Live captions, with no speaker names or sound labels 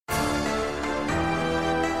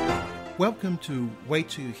Welcome to Wait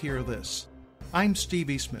Till You Hear This. I'm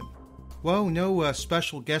Steve Eastman. Well, no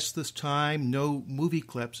special guest this time, no movie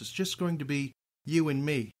clips. It's just going to be you and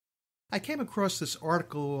me. I came across this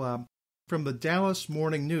article from the Dallas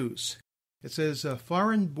Morning News. It says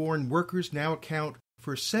foreign-born workers now account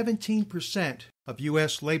for 17% of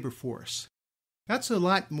U.S. labor force. That's a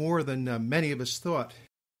lot more than many of us thought.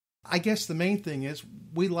 I guess the main thing is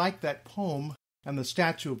we like that poem and the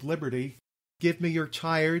Statue of Liberty. Give me your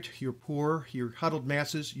tired, your poor, your huddled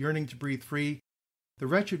masses yearning to breathe free, the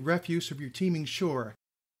wretched refuse of your teeming shore.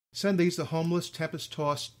 Send these the homeless,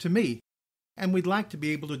 tempest-tossed, to me. And we'd like to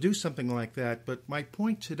be able to do something like that, but my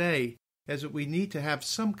point today is that we need to have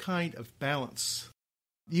some kind of balance.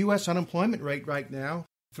 The U.S. unemployment rate right now,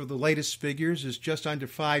 for the latest figures, is just under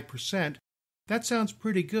 5%. That sounds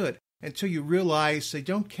pretty good until you realize they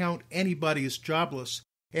don't count anybody as jobless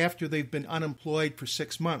after they've been unemployed for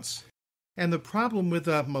 6 months. And the problem with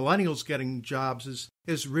millennials getting jobs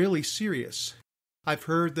is really serious. I've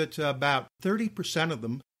heard that about 30% of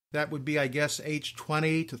them, that would be, I guess, age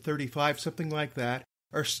 20 to 35, something like that,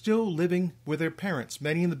 are still living with their parents,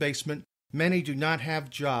 many in the basement. Many do not have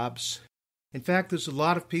jobs. In fact, there's a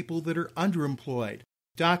lot of people that are underemployed,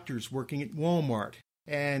 doctors working at Walmart,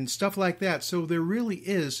 and stuff like that. So there really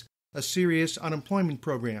is a serious unemployment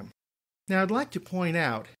program. Now, I'd like to point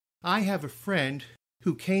out, I have a friend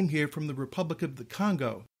who came here from the Republic of the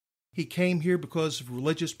Congo. He came here because of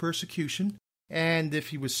religious persecution, and if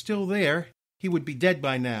he was still there, he would be dead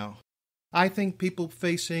by now. I think people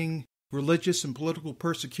facing religious and political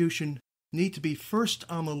persecution need to be first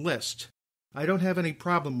on the list. I don't have any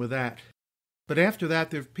problem with that. But after that,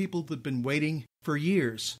 there are people that have been waiting for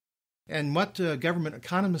years. And what government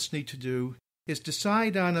economists need to do is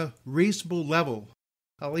decide on a reasonable level.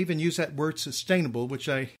 I'll even use that word sustainable, which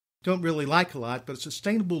I don't really like a lot, but a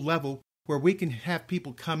sustainable level where we can have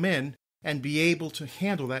people come in and be able to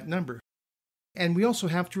handle that number. And we also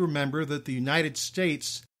have to remember that the United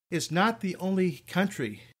States is not the only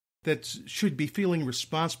country that should be feeling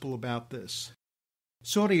responsible about this.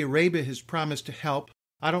 Saudi Arabia has promised to help.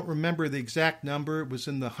 I don't remember the exact number. It was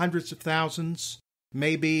in the hundreds of thousands,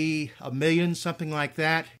 maybe 1 million, something like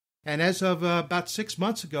that. And as of about 6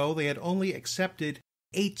 months ago, they had only accepted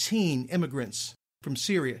 18 immigrants from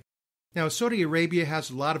Syria. Now, Saudi Arabia has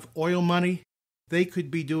a lot of oil money. They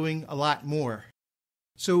could be doing a lot more.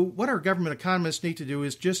 So what our government economists need to do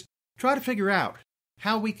is just try to figure out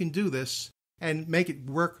how we can do this and make it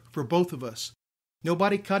work for both of us.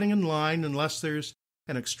 Nobody cutting in line unless there's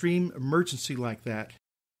an extreme emergency like that.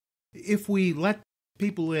 If we let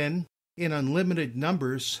people in unlimited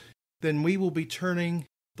numbers, then we will be turning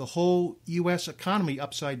the whole U.S. economy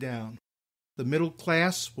upside down. The middle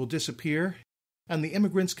class will disappear, and the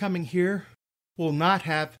immigrants coming here will not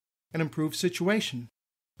have an improved situation.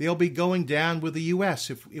 They'll be going down with the U.S.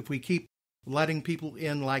 if we keep letting people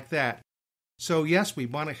in like that. So yes, we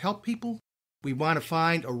want to help people. We want to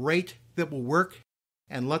find a rate that will work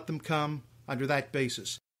and let them come under that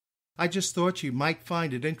basis. I just thought you might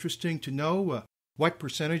find it interesting to know what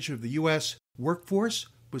percentage of the U.S. workforce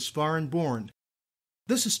was foreign-born.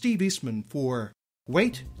 This is Steve Eastman for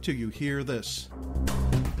Wait Till You Hear This.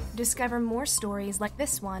 Discover more stories like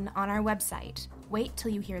this one on our website,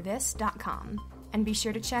 waittillYouHearThis.com. And be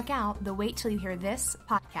sure to check out the Wait Till You Hear This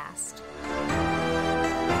podcast.